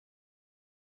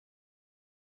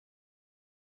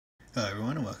Hello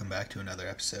everyone and welcome back to another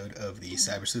episode of the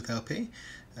Cyber Sleuth LP.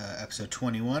 Episode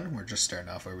 21, we're just starting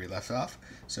off where we left off.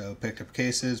 So picked up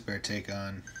cases, better take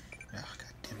on... Oh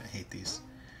god damn it, I hate these.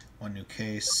 One new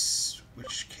case.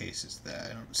 Which case is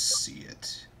that? I don't see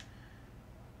it.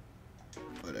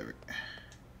 Whatever.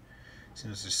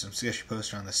 Seems there's some sketchy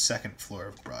poster on the second floor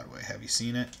of Broadway. Have you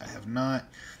seen it? I have not,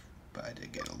 but I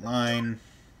did get a line.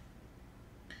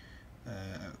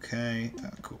 Okay. Oh,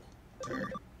 cool.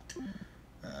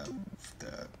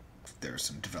 There's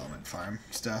some development farm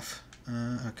stuff.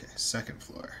 Okay, second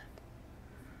floor.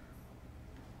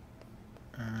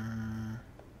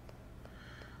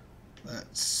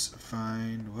 Let's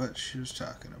find what she was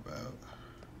talking about.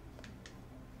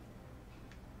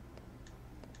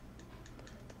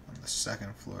 On the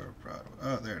second floor of Broadway.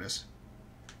 Oh, there it is.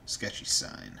 Sketchy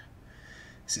sign.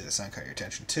 See the sign caught your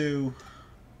attention too.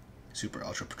 Super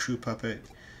Ultra True Puppet. It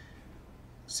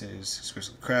says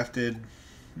specially crafted.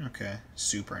 Okay.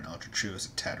 Super and Ultra True is a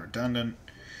tad redundant.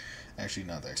 Actually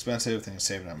not that expensive. Think of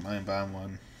saving up mine, buying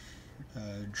one.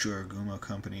 JOJO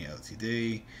Company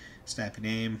Ltd. Snappy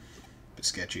name. Bit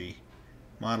sketchy.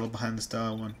 Model behind this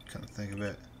dollar one. Kind of think of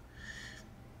it.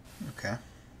 Okay.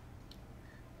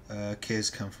 Kids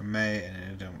come from May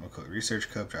and an local research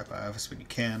club. Drop by office when you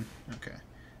can. Okay.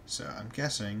 So I'm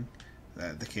guessing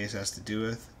that the case has to do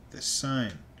with this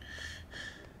sign.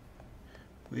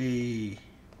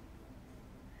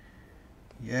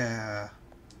 Yeah.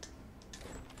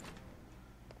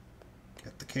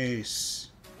 Get the case.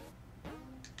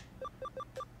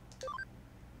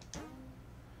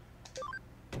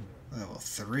 Level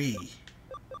 3. I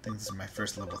think this is my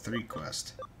first level 3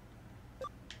 quest.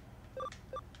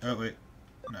 Oh, wait.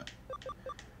 No.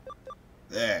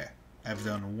 There. I've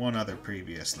done one other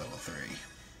previous level 3.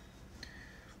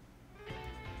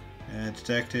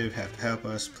 Detective, have to help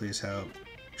us. Please help.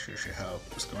 Sure should help.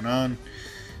 What's going on?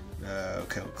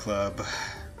 Okay, club.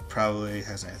 Probably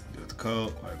has anything to do with the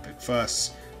cult. What a big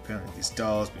fuss. Apparently these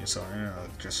dolls being sold in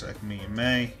look just like me and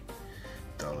May.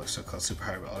 Doll looks so-called super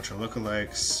hybrid ultra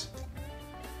lookalikes.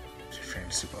 Trained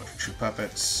to super ultra true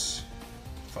puppets.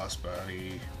 False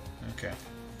body. Okay.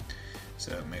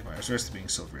 So make my worse to being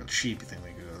sold real cheap. You think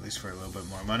they could go at least for a little bit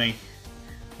more money?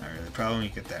 Not really a problem. You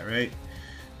get that right.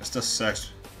 It still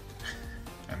sucks.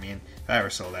 I mean, if I ever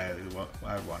sold that,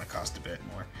 I would want to cost a bit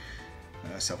more.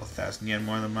 Several thousand yen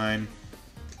more than mine.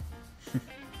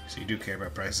 So you do care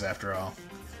about prices after all.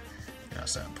 You know,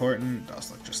 it's not important.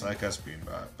 Dolls look just like us, being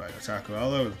bought by otaku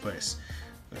all over the place.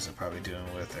 As I'm probably doing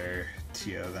with their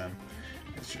TO them.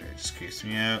 It just creeps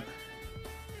me out.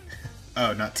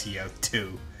 Oh, not TO,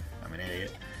 2. I'm an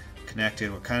idiot.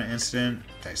 Connected, what kind of incident?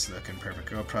 Nice looking,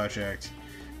 perfect girl project.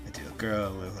 Ideal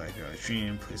girl, live like a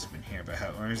dream. Please have been here about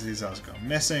how orange these dolls go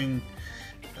missing.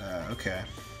 Okay.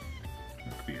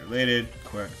 It could be related.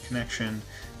 Connection.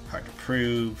 Hard to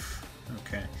prove.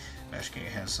 Okay. Imagine getting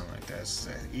your hands on something like that is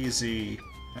that easy.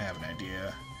 I have an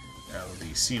idea.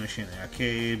 LDC machine in the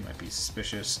arcade. Might be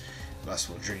suspicious.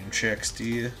 Lustful dream chicks, do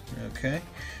you? Okay.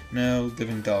 No,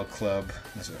 Living Doll Club.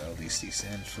 That's what LDC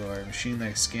stands for. Machine that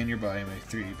can scan your body and make a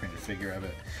 3D printed figure of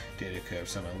it. Data could have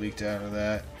somehow leaked out of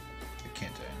that. I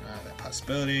can't deny that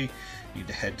possibility. Need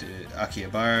to head to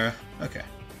Akihabara. Okay.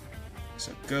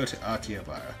 So go to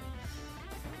Akihabara.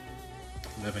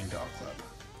 Living Doll Club.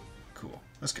 Cool.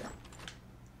 Let's go.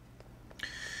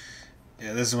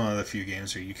 Yeah, this is one of the few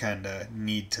games where you kind of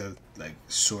need to, like,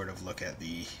 sort of look at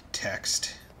the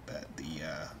text that the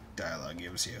dialogue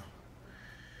gives you.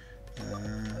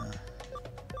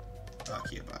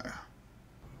 Akihabara.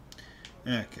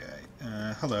 Okay.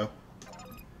 Hello.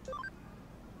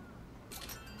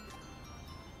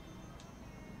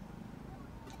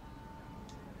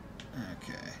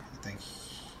 Okay. I think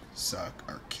Sock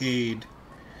Arcade.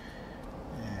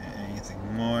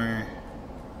 Anything more?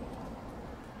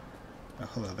 Oh,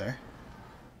 hello there.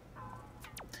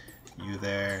 You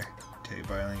there. Tell you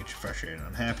violently, get you frustrated and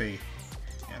unhappy.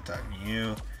 Yeah, I'm talking to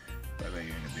you. But I bet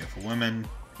you're into beautiful women.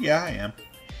 Yeah, I am.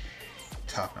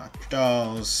 Top-notch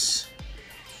dolls.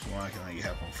 If you want, I can let you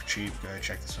have one for cheap. Go ahead,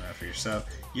 check this one out for yourself.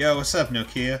 Yo, what's up,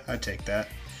 Nokia? I'd take that.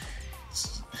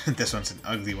 This one's an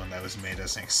ugly one that was made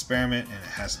as an experiment, and it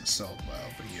hasn't sold well,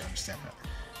 but you understand that.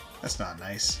 That's not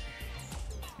nice.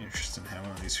 You're interested in having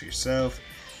one of these for yourself.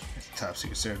 It's the top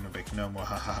secret serve, nobody can know more,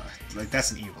 haha. Like,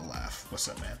 that's an evil laugh. What's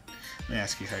up, man? Let me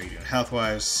ask you how you're doing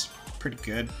health-wise. Pretty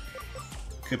good.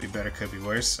 Could be better, could be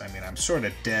worse. I mean, I'm sort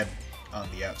of dead on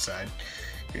the outside.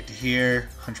 Great to hear.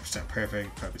 100%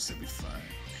 perfect. Probably still be fine.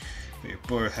 But you're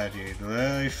bored, how do you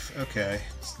life? Okay.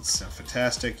 Sounds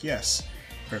fantastic. Yes.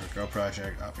 Perfect girl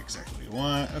project. Offer exactly what you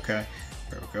want. Okay.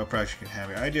 Perfect girl project. You can have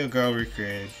your ideal girl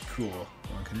recreated. Cool.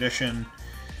 One condition.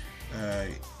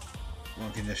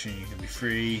 One condition, you can be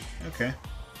free. Okay.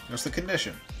 What's the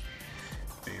condition?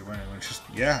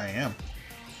 Yeah, I am.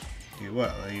 Do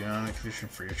what? You're on the condition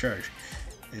for your charge.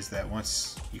 Is that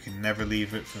once you can never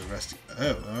leave it for the rest of...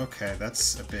 Oh, okay.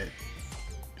 That's a bit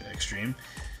extreme.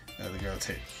 The girl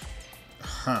take...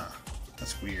 Huh.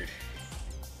 That's weird.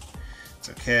 It's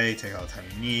okay. Take all the time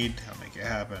you need. I'll make it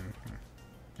happen.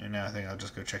 And now I think I'll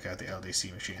just go check out the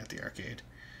LDC machine at the arcade.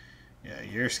 Yeah,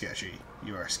 you're sketchy.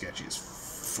 You are sketchy as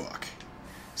fuck.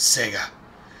 Sega!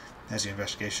 As your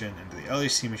investigation into the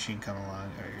LDC machine come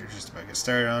along, or you're just about to get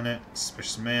started on it.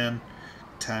 Suspicious man.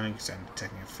 Timing, because I'm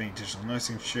detecting a faint digital noise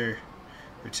signature.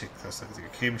 We take a close look at the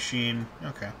arcade machine.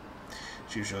 Okay.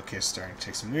 As usual, case starting to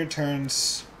take some weird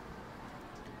turns.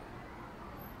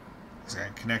 Because I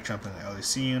can connect, jump in the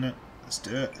LDC unit. Let's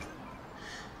do it.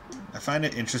 I find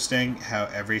it interesting how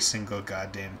every single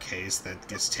goddamn case that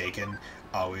gets taken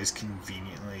always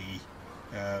conveniently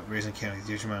raising count with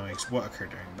Digimon makes what occur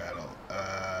during battle?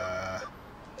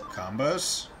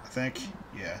 Combos? I think?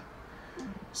 Yeah.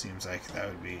 Seems like that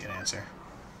would be an answer.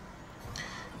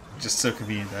 Just so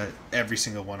convenient that every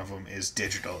single one of them is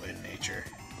digital in nature.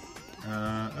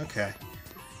 Okay.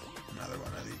 Another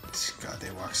one of these. God,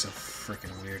 they walk so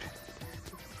freaking weird.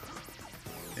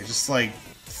 They just like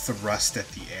thrust at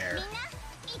the air.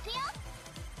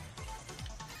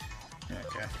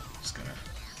 Okay, just gonna.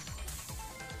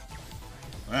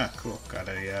 Ah, cool. Got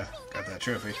that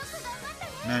trophy.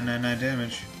 999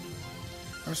 damage.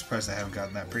 I'm surprised I haven't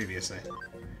gotten that previously.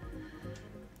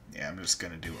 Yeah, I'm just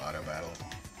gonna do auto battle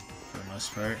for the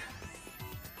most part.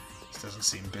 This doesn't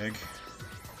seem big.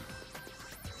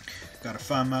 Gotta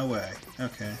find my way.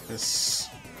 Okay, this.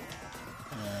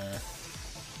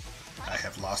 I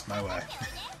have lost my way.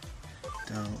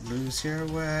 Don't lose your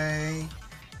way.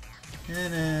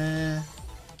 Okay.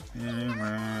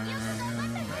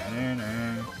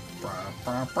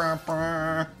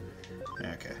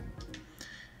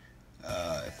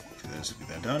 For those of you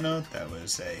that don't know, that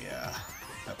was a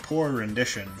poor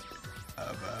rendition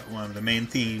of one of the main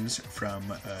themes from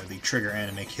the Trigger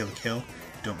anime Kill la Kill.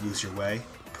 Don't Lose Your Way.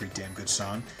 Pretty damn good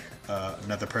song.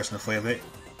 Another personal favorite,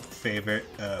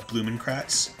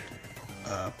 Blumenkratz.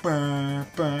 And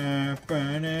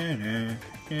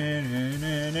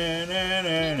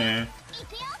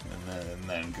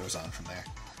then goes on from there.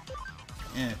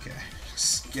 Okay,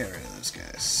 just get rid of those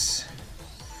guys.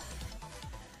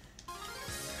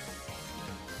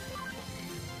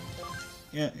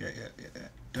 Yeah.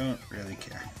 Don't really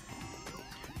care.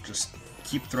 Just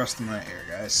keep thrusting that air,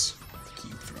 guys.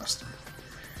 Keep thrusting.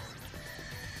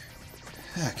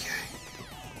 Okay.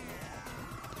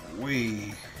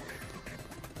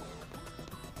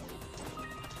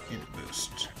 Hit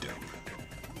boost. Dope.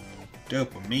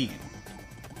 Dopamine.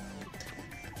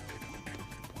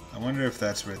 I wonder if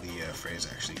that's where the phrase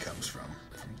actually comes from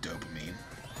dopamine.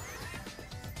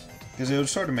 Because it would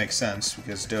sort of make sense,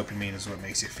 because dopamine is what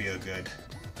makes you feel good.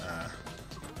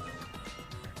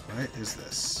 What is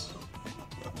this?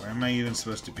 Where am I even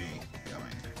supposed to be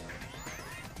going?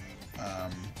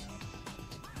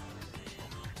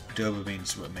 Dopamine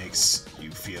is what makes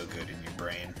you feel good in your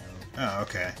brain. Oh,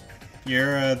 okay.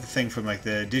 You're the thing from like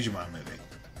the Digimon movie.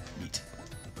 Neat.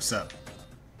 What's up?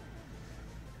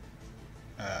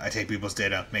 I take people's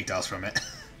data, make dolls from it.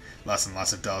 Lots and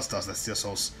lots of dolls that steal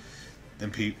souls.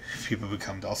 Then people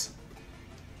become dolls.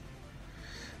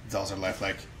 Dolls are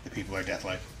lifelike. The people are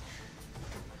deathlike.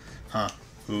 Huh?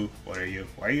 Who? What are you?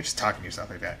 Why are you just talking to yourself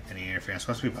like that? Any interference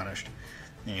must be punished.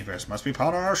 Any interference must be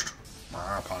punished.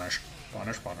 Punished.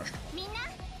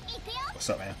 What's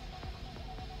up, man?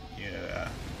 Yeah.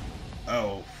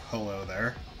 Oh, hello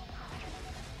there.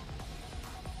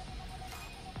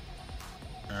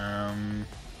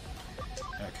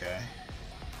 Okay.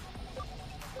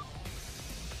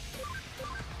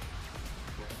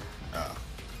 Oh.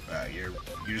 You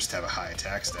just have a high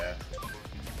attack stat.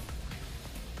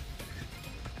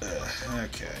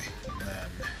 Okay. And then...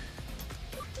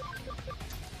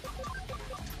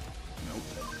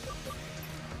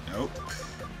 Nope.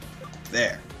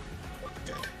 There.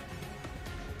 Good.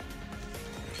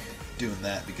 Doing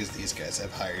that because these guys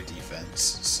have higher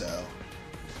defense, so...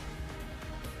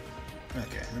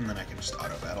 Okay, and then I can just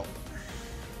auto battle.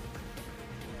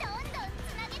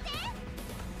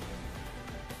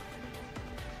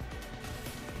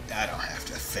 I don't have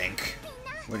to think.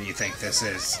 What do you think this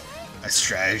is? A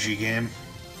strategy game?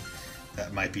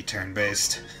 That might be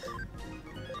turn-based.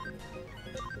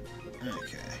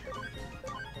 Okay.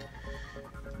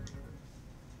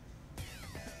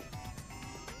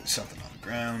 Something on the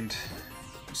ground.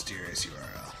 Mysterious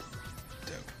URL.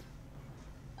 Dope.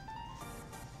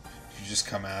 You just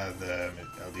come out of the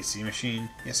LDC machine?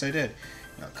 Yes, I did.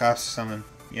 You know, cops or something?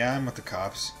 Yeah, I'm with the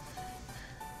cops.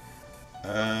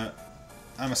 I'm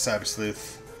a cyber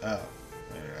sleuth. Oh,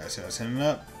 I said I was hitting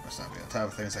up. Must not be on top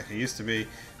of things like I used to be.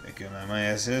 But given my money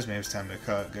as is, maybe it's time to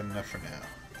call it good enough for now.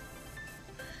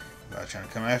 About trying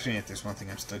to come after me, if there's one thing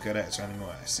I'm still good at, it's running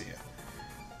away. See ya.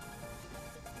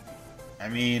 I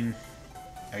mean,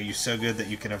 are you so good that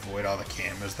you can avoid all the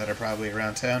cameras that are probably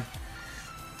around town?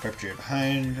 Perpetrator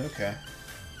behind, okay.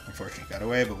 Unfortunately got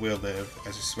away, but we'll live.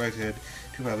 As suspected,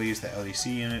 to probably use the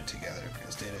LDC unit together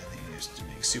because data they used to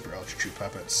make super ultra true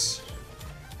puppets.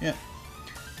 Yeah.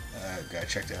 Guy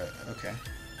checked out, okay.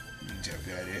 Means you have a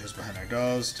good idea who's behind our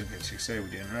dolls. Don't get too excited, we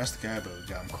didn't arrest the guy, but we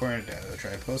got him cornered. They'll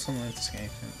try to pull something like this game.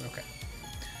 Okay.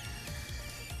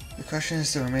 The question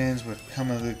still remains, what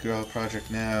become of the girl project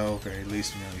now? Very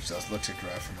least we know each doll's looks are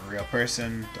derived from a real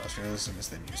person. Doll's realism is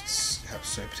then used to help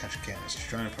persuade potential candidates to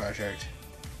join the project.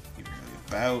 Even really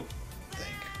about, I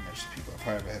think most people are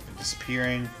part of it have been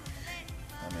disappearing.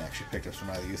 I actually picked up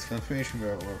some other useful information,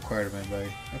 but we're required of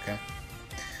anybody. Okay.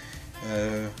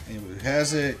 Anybody who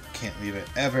has it, can't leave it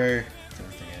ever.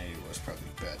 Don't think any was probably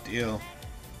a bad deal.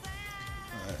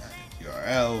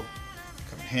 URL,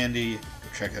 come in handy. Go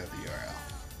check out the URL.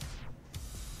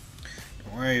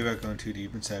 Don't worry about going too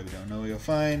deep inside. We don't know what you'll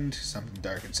find. Something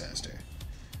dark and sinister.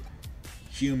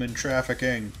 Human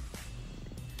trafficking.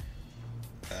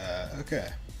 Okay.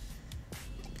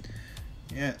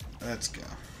 Yeah, let's go.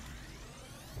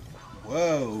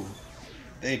 Whoa!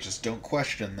 They just don't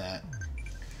question that.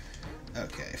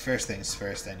 Okay, first things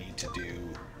first, I need to do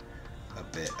a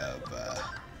bit of,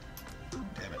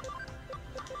 damn it.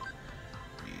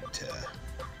 Need to,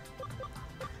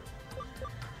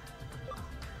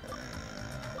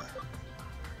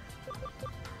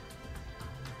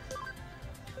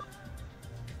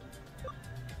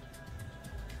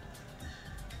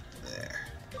 there.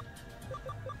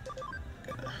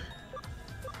 Gonna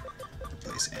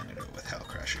replace antidote with Hell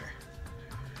Crusher.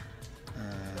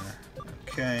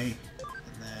 Okay.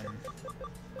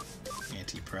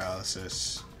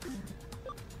 Anti-paralysis,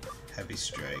 heavy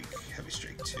strike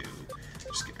 2,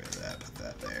 just get rid of that, put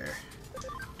that there,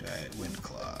 diet, wind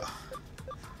claw,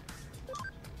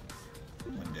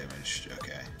 wind damage,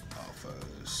 okay, all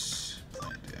foes,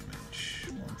 plant damage,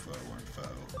 one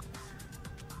foe,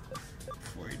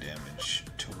 40 damage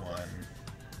to 1,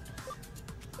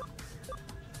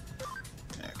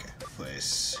 okay,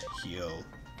 place, heal,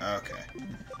 okay.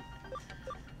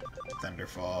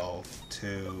 Thunderfall,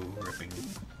 2, ripping,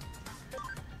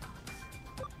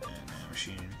 and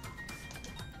machine,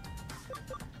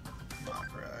 mock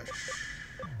rush,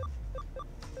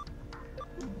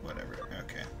 whatever,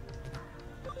 okay.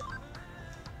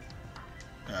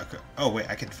 Okay. Oh wait,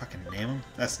 I can fucking name them?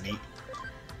 That's neat.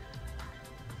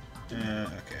 Okay,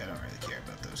 I don't really care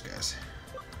about those guys.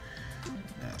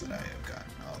 Now that I have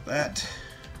gotten all that.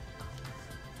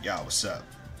 Y'all, what's up?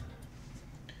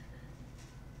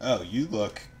 Oh, you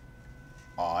look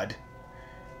odd.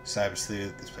 Cyber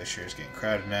Sleuth, this place sure is getting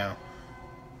crowded now.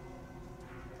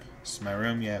 This is my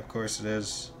room, yeah, of course it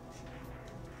is.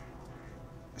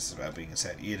 This is about being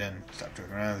inside Eden. Stop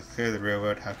joking around, clear the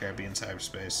railroad, how can I be in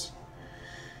cyberspace?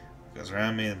 What goes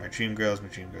around me, my dream girls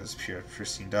pure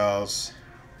pristine dolls.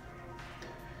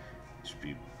 Should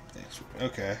be,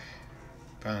 okay.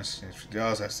 Balance for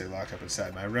dolls, I stay locked up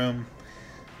inside my room.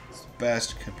 It's the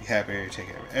best, couldn't be happier, take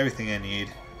care of everything I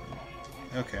need.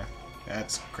 Okay,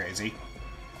 that's crazy.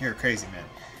 You're a crazy man.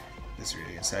 This is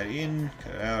really inside Eden.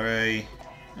 Cut it out, right?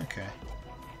 Okay.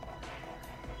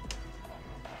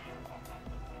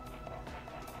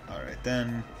 Alright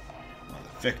then. One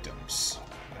of the victims.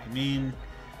 What do you mean?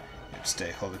 You have to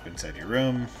stay holed up inside your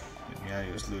room. When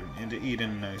Yali was lured into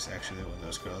Eden, now he's actually one of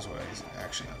those girls where he's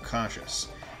actually unconscious.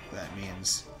 That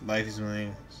means life is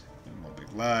winning. One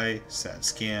big lie. Sad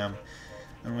scam.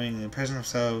 Unwittingly imprison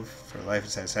himself for life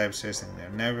inside cyberspace, and they're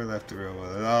never left the real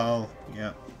world at all.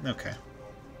 Yep, okay.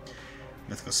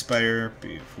 Mythical spider,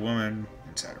 beautiful woman,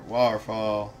 inside her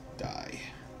waterfall, die.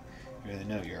 You really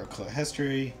know your occult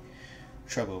history.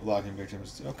 Trouble of logging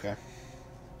victims, okay.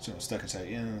 Someone stuck inside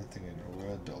Eden, thinking the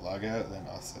world, don't log out, then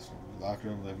off the locker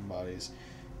room, living bodies.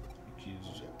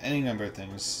 Accused of any number of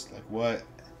things, like what?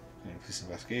 In police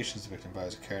investigations, the victim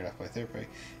bodies are carried off by third party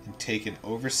and taken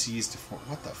overseas to form.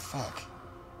 What the fuck?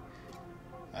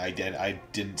 I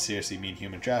didn't seriously mean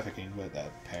human trafficking, but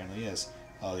that apparently is.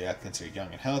 All the applicants are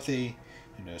young and healthy.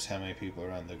 Who knows how many people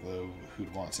around the globe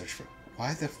who'd want such for.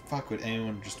 Why the fuck would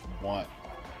anyone just want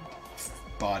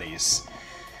bodies?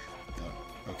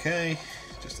 Okay,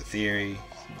 just a theory.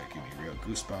 Might give me real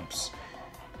goosebumps.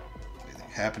 What do you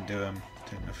think happened to him?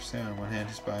 Don't know for sale. On one hand,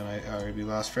 his body might already be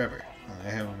lost forever. On the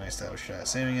other hand, we may establish a shot at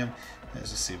saving him.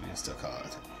 Let's just see if we can still call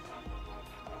it.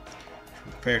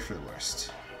 We're prepared for the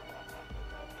worst.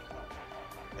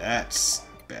 That's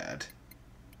bad.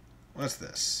 What's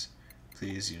this?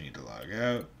 Please, you need to log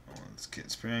out. Oh, this kid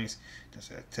springs.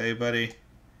 Just have to tell you, buddy.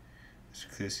 Mr.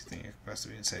 Clues, you think you're supposed to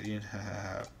be inside you? Ha ha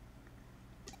ha.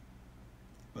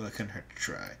 Well, it couldn't hurt to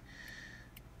try.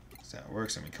 That's how it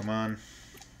works. I mean, come on.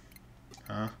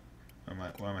 Huh?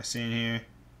 What am I seeing here?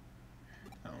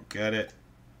 I don't get it.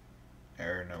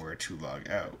 Error, nowhere to log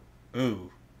out.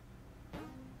 Ooh.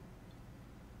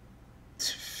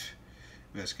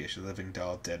 Investigation, living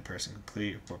doll, dead person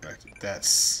complete. Report back to...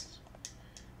 That's...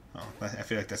 Oh, I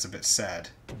feel like that's a bit sad.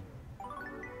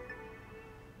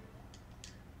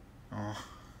 Oh.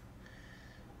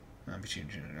 Not between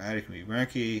June and Ida can be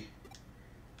murky.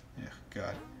 Yeah,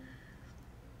 God.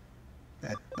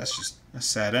 That's just a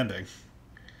sad ending.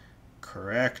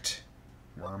 Correct.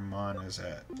 Wormmon is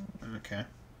at... Okay.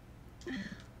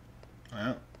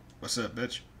 Well, what's up,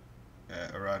 bitch?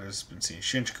 Arata's been seeing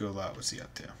Shinjuku a lot. What's he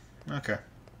up to? Okay.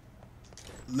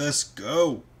 Let's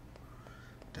go!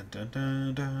 Dun, dun,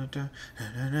 dun, dun, dun,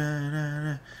 dun, dun, dun,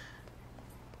 dun.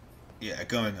 Yeah,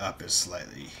 going up is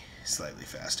slightly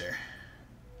faster.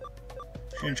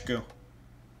 Shinjuku.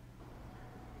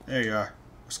 There you are.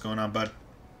 What's going on, bud?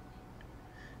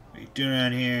 What are you doing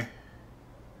around here?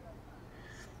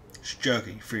 Just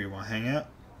joking. You free to want to hang out?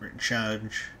 Written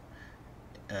challenge.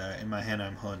 In my hand,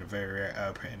 I'm holding a very rare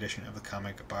outprint edition of the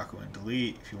comic Baku and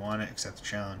Delete. If you want it, accept the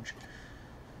challenge.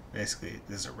 Basically,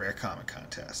 this is a rare comic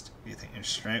contest. If you think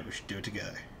interesting, right? We should do it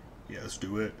together. Yeah, let's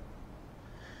do it.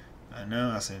 I know.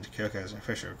 I'll send it to Kyoko as an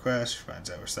official request. She finds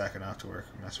out we're slacking off to work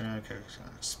and mess around. Kyoko's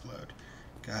gonna explode.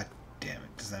 God damn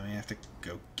it. Does that mean I have to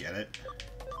go get it?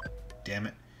 Damn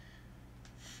it.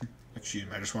 Excuse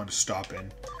me. I just wanted to stop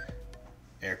in.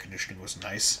 Air conditioning was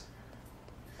nice.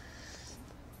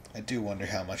 I do wonder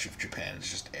how much of Japan is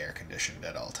just air conditioned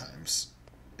at all times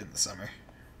in the summer.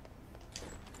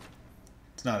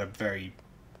 It's not a very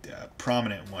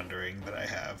prominent wondering that I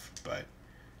have, but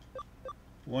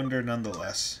wonder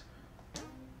nonetheless.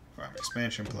 Farm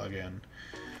expansion plugin.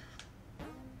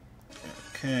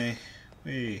 Okay,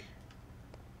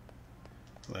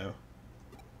 hello.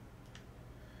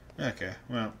 Okay,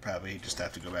 well, probably just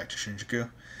have to go back to Shinjuku.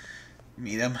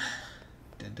 Meet him.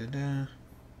 Dun, dun, dun.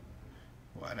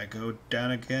 Why'd I go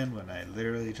down again when I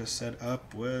literally just said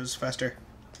up was faster?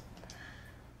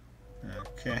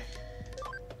 Okay.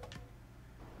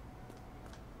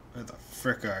 Where the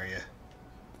frick are you?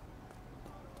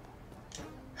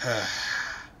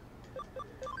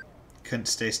 Couldn't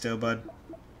stay still, bud.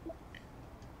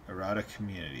 Arata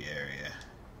community area.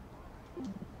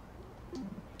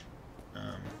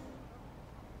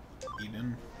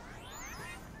 Eden.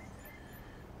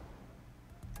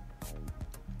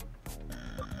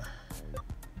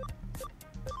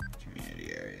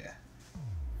 Community area.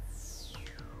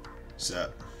 What's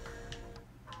up?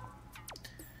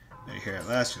 Are you here at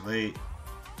last? You're late.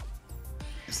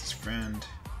 This is friend.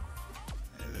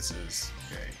 This is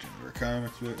okay. We're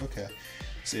comics. Okay.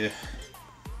 See ya.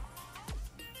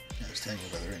 I was telling you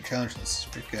about the written challenge. This is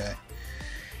a big guy.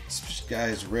 This guy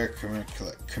is rare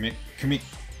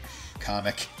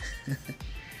comic.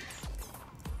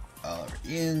 Oliver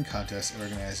Ian, contest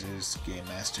organizers, game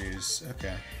masters.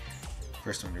 Okay.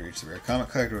 First one to reach the rare comic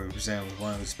collector will be presented with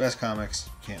one of his best comics.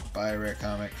 You can't buy a rare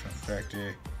comic from the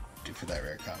collector. Do for that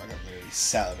rare comic. I'm literally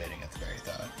salivating at the very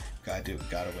thought. Gotta do it,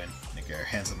 gotta win. Get our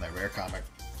hands on that rare comic.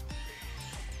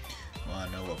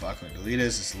 Wanna know what Baku and Delete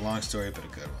is? It's a long story, but a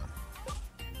good one.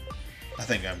 I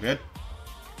think I'm good.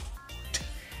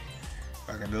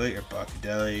 Baku and Delete, or Baku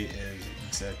Deli, is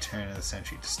instead of turn of the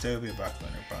century dystopia. Baku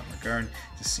and her bomber garden,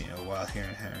 just seen a wild hero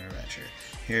and having an adventure.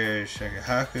 Here,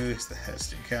 Shakahaku is the head of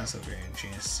student council, very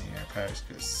ingenious, seeing our powers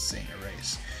goes seeing a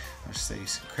race. I'm just saying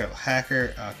he's an incredible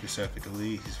hacker. Akusoka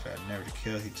Delete, he's vowed never to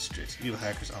kill. He destroys evil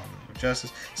hackers all in the name of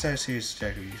justice. Sorry, serious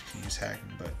objective, you can use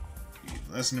hacking, but you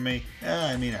listen to me.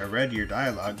 I mean, I read your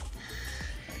dialogue.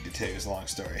 I did tell you it was a long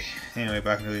story. Anyway,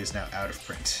 Baku Delete is now out of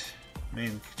print.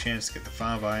 Main chance to get the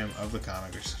final volume of the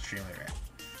comic, which is extremely rare.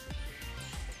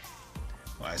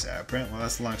 Why is it out of print? Well,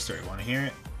 that's a long story. Want to hear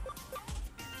it?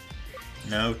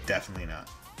 No, definitely not.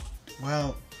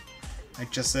 Well, I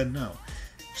just said no.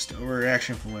 Just an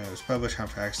overreaction from when it was published. How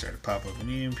facts started to pop up in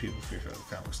medium. People fear for the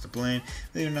comics to blame.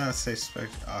 They do not say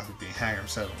suspect the author being hacker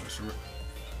himself.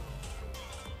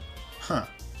 Huh.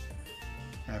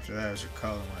 After that, I was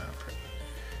recalled and went out of print.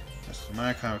 That's for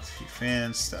my comic. A few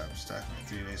fans stopped stocking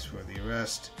 3 days before the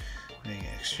arrest. Making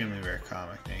an extremely rare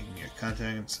comic. Now you can get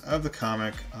contents of the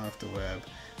comic off the web.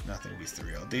 Nothing beats the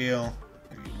real deal.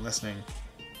 Are you even listening?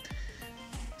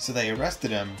 So they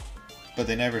arrested him, but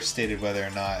they never stated whether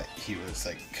or not he was,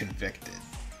 like, convicted.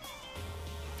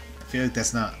 I feel like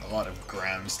that's not a lot of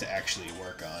grounds to actually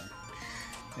work on.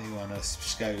 They want us to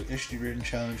Sky issue written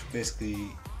challenge. Basically,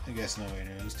 I guess nobody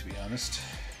knows, to be honest.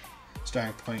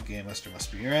 Starting point, Game Master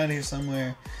must be around here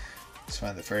somewhere. Let's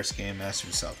find the first Game Master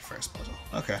to solve the first puzzle.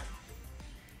 Okay.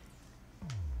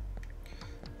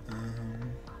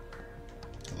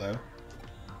 Hello?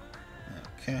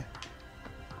 Okay.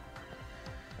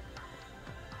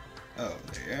 Oh,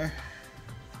 there you are.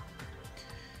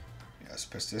 Yes,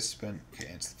 participant. Okay,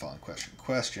 answer the following question.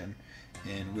 Question.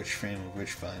 In which frame of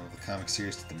which volume of the comic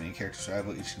series did the main character's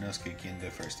rival Ichinosuke Ginda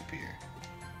first appear?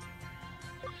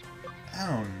 I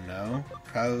don't know.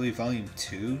 Probably volume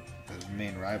 2? The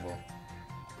main rival.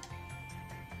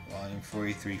 Volume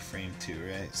 43, frame 2,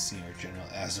 right? Scene where General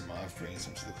Asimov brings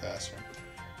him to the classroom.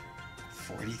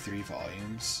 43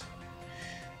 volumes.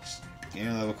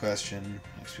 Beginner level question.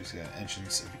 Next week's got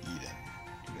Entrance of Eden.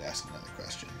 You would ask another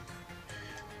question.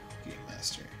 Game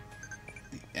Master.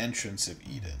 The Entrance of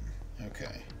Eden.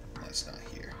 Okay, that's not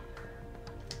here.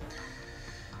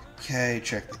 Okay,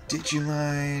 check the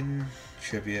Digiline.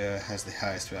 Trivia has the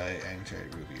highest value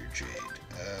Android, Ruby, or Jade.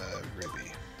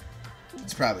 Ruby.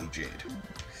 It's probably Jade.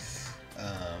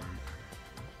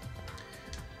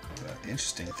 But the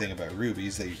interesting thing about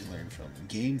rubies that you can learn from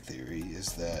game theory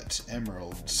is that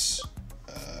emeralds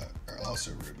are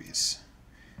also rubies.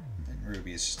 And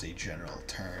ruby is just a general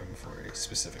term for a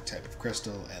specific type of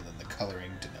crystal, and then the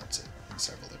coloring denotes it in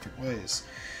several different ways.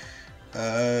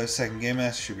 Second Game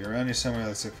Master should be around here somewhere.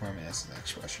 Let's look for him and answer the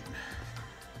next question.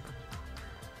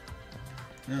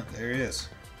 Oh, there he is.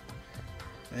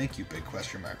 Thank you, big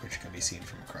question mark, which can be seen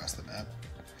from across the map.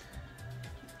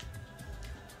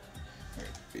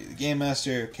 Be the Game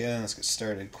Master. Okay, then let's get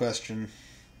started. Question.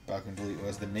 Bakum Delete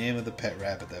was the name of the pet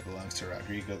rabbit that belongs to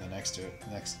Rodrigo, the next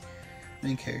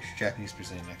main character, Japanese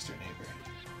Brazilian next door neighbor.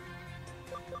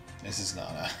 This is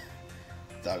Nana.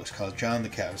 The dog was called John, the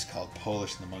cat was called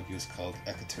Polish, and the monkey was called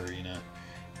Ekaterina.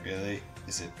 Really?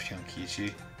 Is it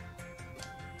Pyonkichi?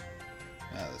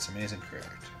 Wow, that's amazing,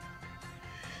 correct.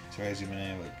 So as you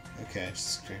may like, okay,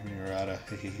 just correct me, Murata.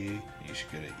 Hehehe. You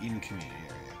should go to Eden Community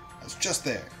Area. I was just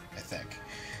there, I think.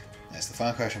 That's the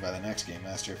final question by the next Game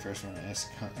Master. First one is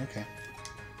okay.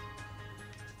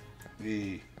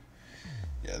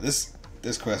 Yeah, this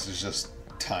quest is just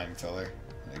time filler.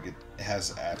 Like it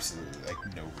has absolutely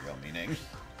like no real meaning.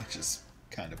 It's just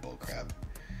kind of bullcrap.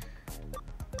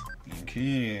 Eden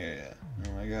Community Area.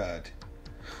 Oh my god.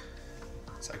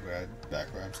 It's like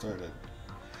back where I started.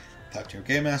 Top tier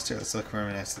Game Master. Let's look for him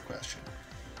and answer the question.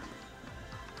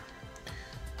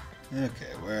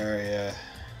 Okay, where are ya?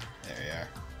 There you are.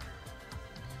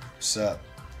 What's up?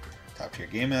 Top tier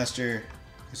Game Master.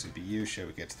 This would be you. Shall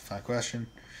we get to the final question?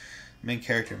 Main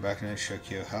character in Bakunin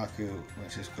Shokyo Haku,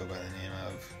 which is go by the name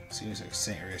of, seems like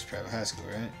St. Ray's Private High School,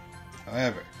 right?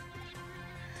 However,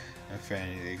 I'm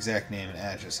finding the exact name and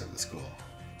address of the school.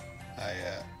 I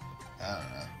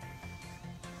don't know.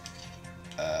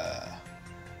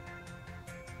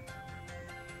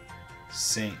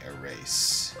 St.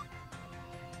 Erase.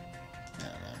 I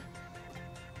don't know.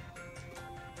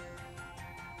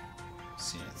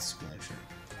 Seen at the school entry.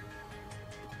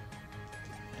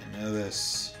 I know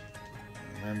this.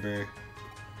 Remember,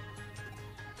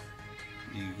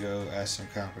 you go ask some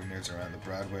comic book nerds around the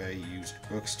Broadway used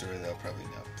bookstore, they'll probably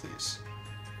know, please.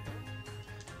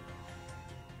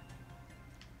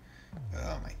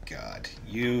 Oh my god.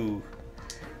 You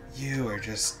are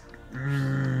just...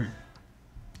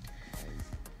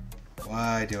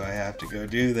 Why do I have to go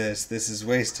do this? This is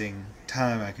wasting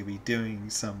time. I could be doing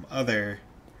some other,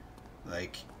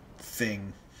 like,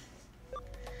 thing.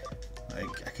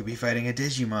 Like, I could be fighting a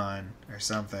Digimon or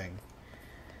something.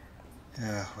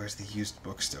 Where's the used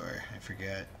bookstore? I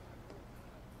forget.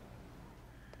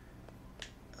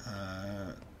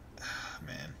 Man.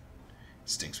 It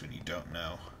stinks when you don't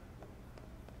know.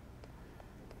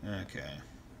 Okay.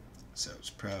 So it's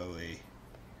probably...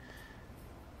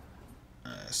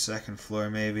 second floor,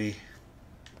 maybe.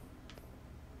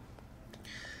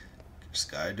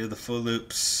 Just gotta do the full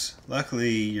loops.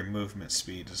 Luckily, your movement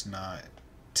speed is not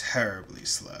terribly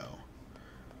slow,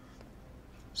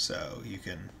 so you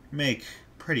can make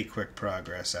pretty quick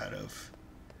progress out of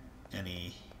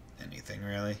anything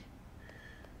really.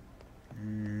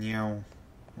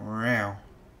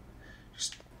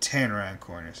 Just tearing around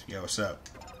corners. Yo, what's up?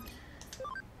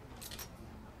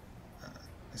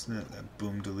 Isn't it that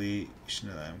boom delete? You should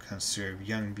know that I'm connoisseur of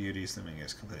young beauties that make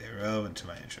us completely irrelevant to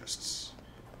my interests.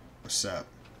 What's up?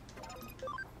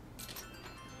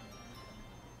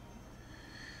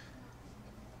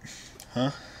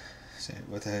 Huh? Say,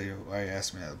 what the hell? Why are you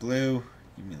asking me out of the blue?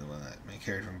 You mean the one that my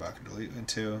character from Baku delete went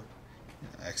to?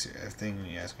 Actually, everything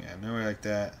when you ask me out of nowhere like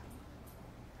that.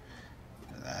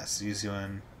 That's the easy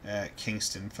one. At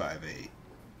Kingston 58.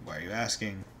 Why are you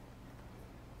asking?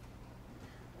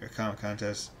 Your comment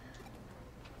contest.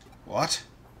 What?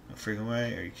 No freaking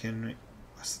way. Are you kidding me?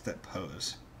 What's that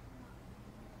pose?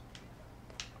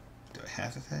 Do I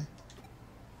have to say?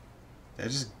 Did I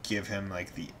just give him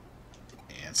like the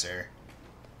answer?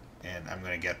 And I'm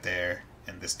gonna get there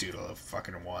and this dude will have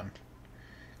fucking won?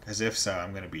 Because if so,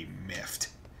 I'm gonna be miffed.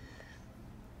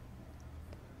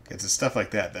 It's stuff like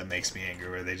that that makes me angry,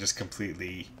 where they just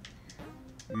completely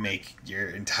make your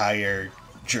entire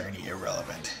journey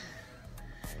irrelevant.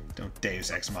 Don't Deus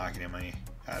Ex Machina me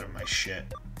out of my shit.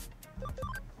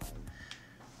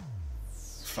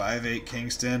 5-8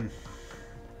 Kingston.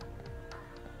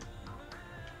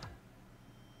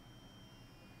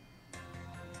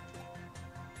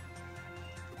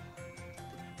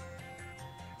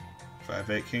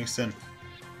 Kingston.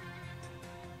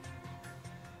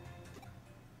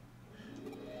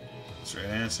 That's the right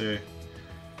answer.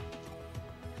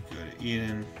 Go to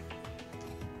Eden.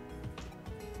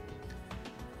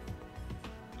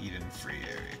 Eden free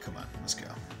area. Come on, let's go.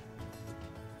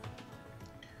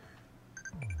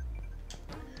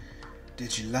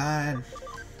 Digimon.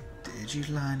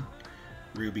 Digimon.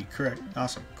 Ruby, correct.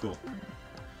 Awesome, cool.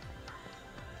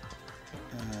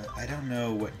 I don't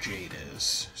know what Jade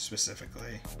is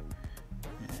specifically.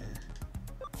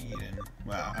 Eden.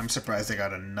 Wow, I'm surprised I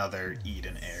got another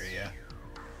Eden area.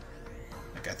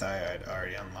 Like I thought I'd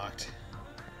already unlocked.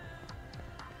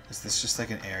 Is this just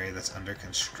like an area that's under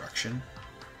construction?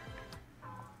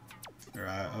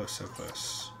 Oh, so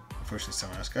close. Unfortunately,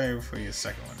 someone else got here before you get the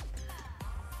second one.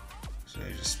 So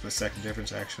you just split second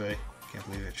difference, actually. Can't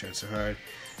believe I tried so hard.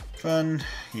 Fun.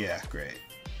 Yeah, great.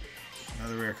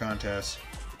 Another rare contest.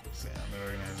 I'm the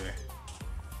organizer.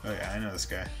 Oh yeah, I know this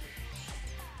guy.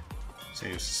 So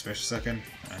he was suspicious looking.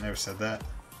 I never said that.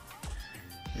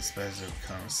 This guy's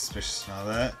become suspicious and all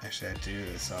that. Actually, I do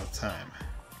this all the time.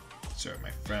 So my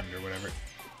friend or whatever.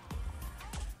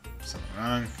 Something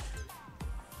wrong.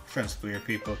 Friends with weird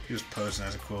people. You're just posing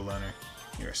as a cool loner.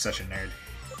 You're such a nerd.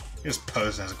 You're just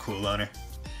posing as a cool loner.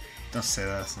 Don't say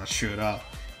that. That's not true at all.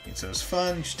 So it's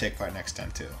fun. You should take part next time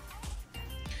too.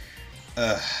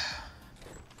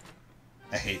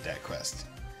 I hate that quest.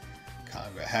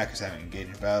 Comic about hackers having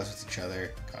engaging battles with each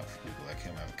other. Comic for people like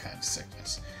him have a kind of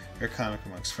sickness. Her comic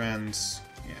amongst friends.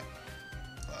 Yeah.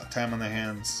 A lot of time on their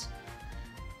hands.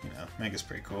 You know, manga's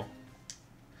pretty cool.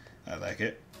 I like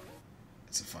it.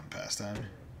 It's a fun pastime.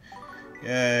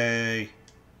 Yay!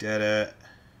 Did it.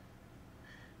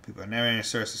 People are never any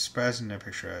source of surprise and no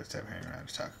picture of time hanging around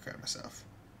to talk about myself.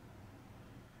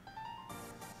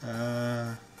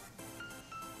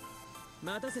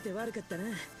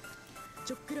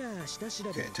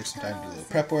 Okay, it took some time to do a little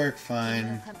prep work,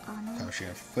 fine. Commentary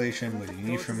on inflation, what do you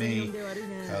need from me?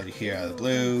 Called you here out of the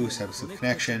blue, establish a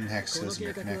connection, hack skills and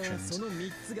your connections.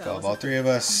 Involve all three of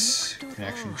us.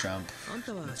 Connection jump.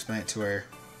 Explain it to her.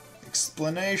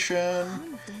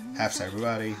 Explanation! Half cyber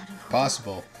body.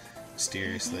 Possible.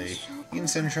 Mysteriously. Eden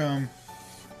syndrome.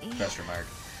 Question mark.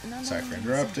 Sorry for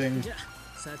interrupting.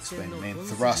 Explain the main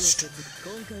thrust.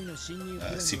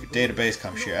 Secret database,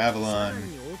 Kamshir Avalon.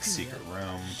 Secret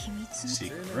room.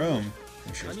 Secret room.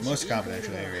 Kamshir's most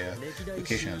confidential area.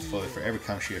 Location is fully for every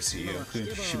Kamshir CEO,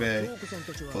 including Kishibe.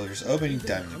 Folders open,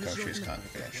 dive into Kamshir's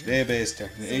confidential database.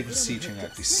 Directing the agency, turning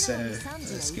out to be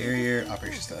scarier.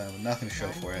 Operations style with nothing to show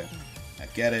for it. I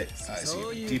get it. I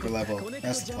see a deeper level.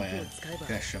 That's the plan.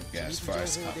 Connection to get as far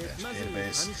as the confidential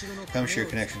database. Kamshir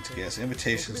connection to get us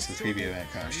invitations to the 3B event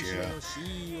Kamshir.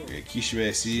 Kishibe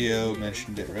CEO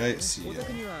mentioned it, right? CEO.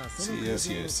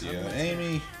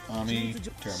 Amy, Ami,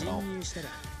 terminal.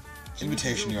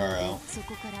 Invitation URL.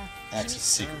 Access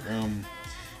secret room.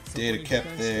 Data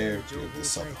kept there.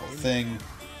 This whole thing.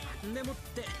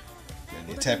 Gonna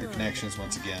need to tap your connections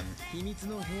once again.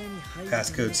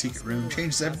 Passcode secret room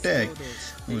changes every day.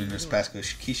 When this passcode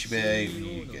Kishibe,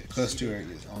 you get close to her, you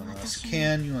use all else you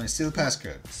can. You want to steal the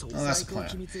passcode. Oh, that's the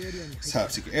plan. Top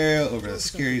secret area over the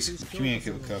securities.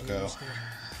 Communicate with Coco.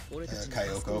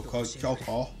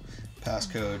 Kyoko.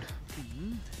 Passcode.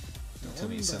 Don't tell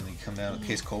me you suddenly come down with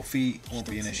case cold feet. Won't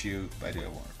be an issue, but I do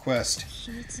have one request.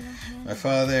 My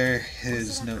father,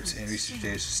 his notes and research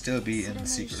data should still be in the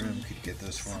secret room. Could you get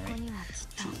those for me?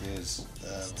 Choose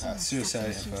suicide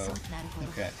info.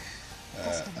 Okay.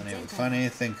 Unable to find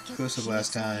anything conclusive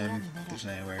last time. There's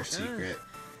anywhere secret.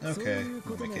 Okay.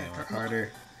 Won't make it anywhere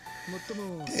harder.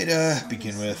 Data,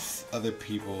 begin with, other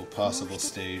people, possible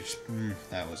stage.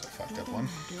 That was a fucked up one.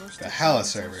 The Hala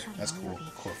server, that's cool.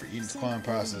 Core for Eden's spawn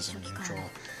process and control.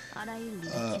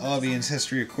 Albions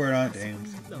history, record on it,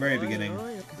 very beginning.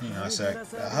 Hang on a sec.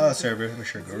 The Hala server, we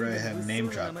sure go right ahead and name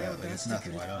drop that like it's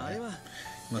nothing, why don't they?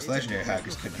 Most legendary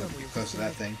hackers couldn't hope to get close to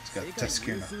that thing. It's got the touch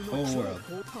screen in the whole world.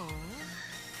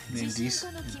 Name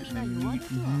decent.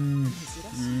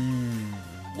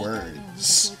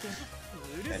 Words.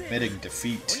 Admitting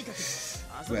defeat.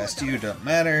 Who asked you? Don't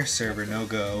matter. Server no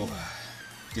go.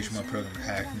 Digimon program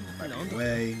hacking might be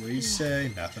away. What do you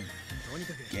say? Nothing.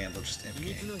 Gamble, just end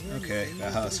game. Okay,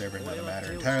 Valhalla server doesn't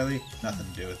matter entirely. Nothing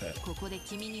to do with it.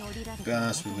 To be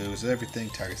honest, we lose everything.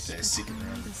 Target stays secret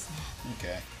room.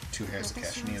 Okay. 2 hairs of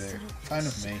cash neither. Fine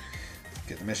with me.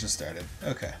 Get the mission started.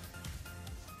 Okay.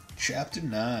 Chapter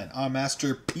 9. Our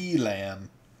Master P-Lam.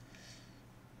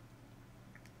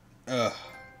 Ugh.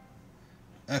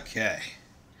 Okay.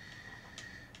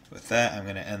 With that, I'm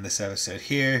going to end this episode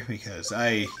here because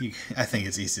I think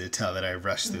it's easy to tell that I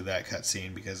rushed through that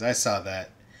cutscene because I saw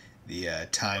that the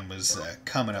time was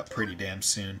coming up pretty damn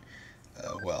soon.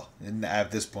 Well,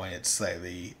 at this point, it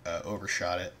slightly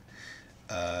overshot it.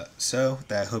 So,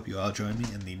 I hope you all join me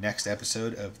in the next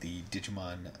episode of the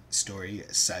Digimon story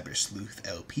Cyber Sleuth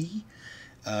LP.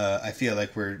 I feel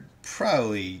like we're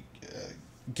probably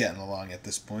getting along at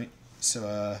this point,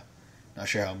 so not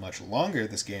sure how much longer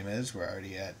this game is. We're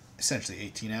already at essentially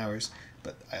 18 hours,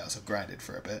 but I also grinded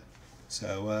for a bit.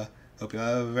 So, hope you all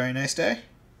have a very nice day,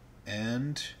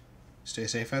 and stay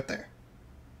safe out there.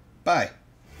 Bye!